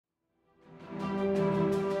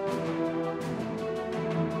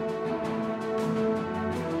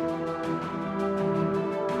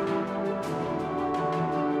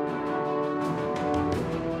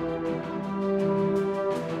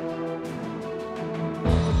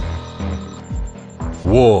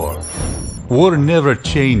War. War never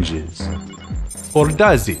changes. Or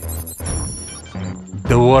does it?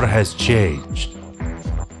 The war has changed.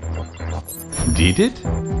 Did it?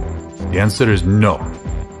 The answer is no.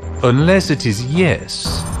 Unless it is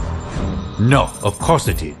yes. No, of course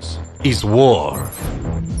it is. Is war.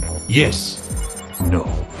 Yes. No.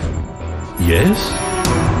 Yes?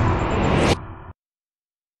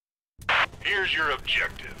 Here's your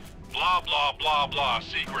objective. Blah, blah, blah, blah,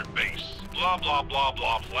 secret base. Blah, blah, blah,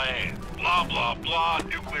 blah, plan. Blah, blah, blah,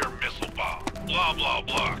 nuclear missile bomb. Blah, blah,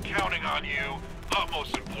 blah, counting on you.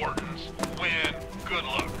 Utmost importance. Win. Good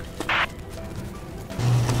luck.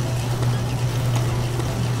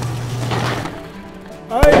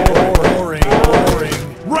 Boring.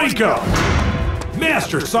 Rank up!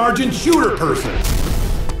 Master Sergeant Shooter Person!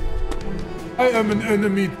 I am an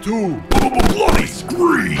enemy too. Bloody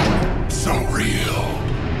scream! So real.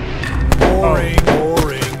 Boring.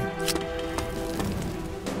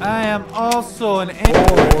 I am also an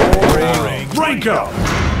enemy. Rank up!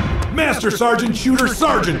 Master Sergeant Shooter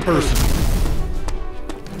Sergeant Person!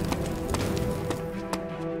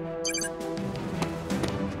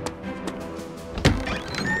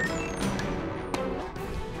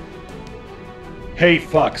 Hey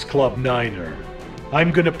Fox Club Niner,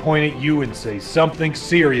 I'm gonna point at you and say something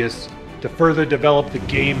serious to further develop the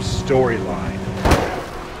game's storyline.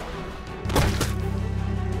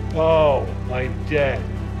 Oh, I'm dead.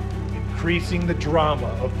 Increasing the drama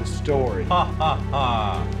of the story. Ha ha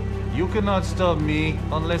ha. You cannot stop me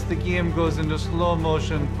unless the game goes into slow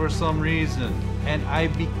motion for some reason, and I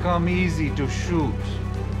become easy to shoot.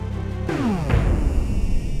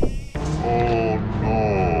 Oh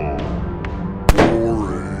no.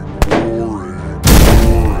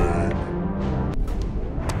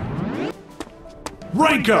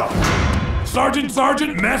 Rank up!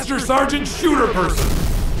 Sergeant, Master Sergeant, Shooter Person!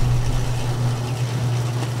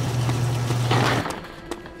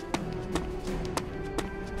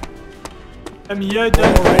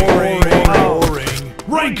 Boring.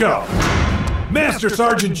 Rank up! Master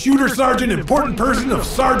Sergeant, Shooter Sergeant, Important Person of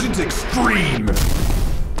Sergeant's Extreme!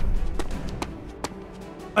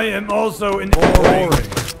 I am also an boring.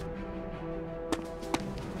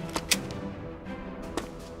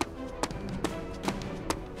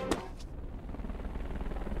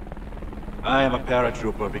 I am a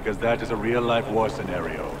paratrooper because that is a real-life war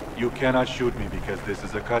scenario. You cannot shoot me because this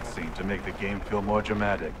is a cutscene to make the game feel more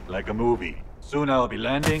dramatic, like a movie. Soon I'll be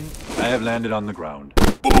landing. I have landed on the ground.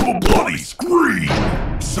 Bloody scream!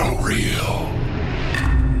 So real.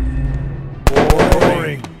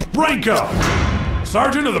 Boring. Rank up!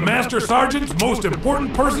 Sergeant of the Master Sergeants, most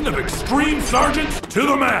important person of Extreme Sergeants to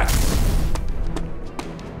the max!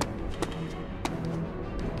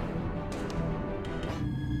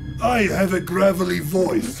 I have a gravelly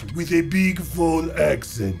voice with a big full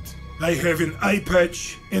accent. I have an eye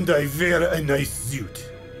patch and I wear a nice suit.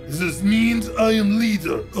 This means I am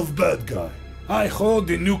leader of bad guy. I hold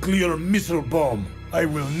the nuclear missile bomb. I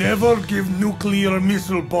will never give nuclear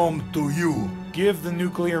missile bomb to you. Give the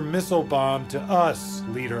nuclear missile bomb to us,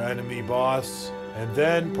 leader enemy boss, and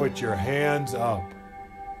then put your hands up.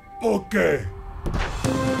 Okay.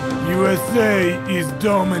 USA is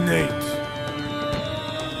dominate.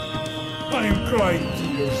 I am crying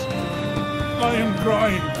tears. I am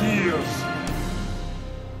crying tears.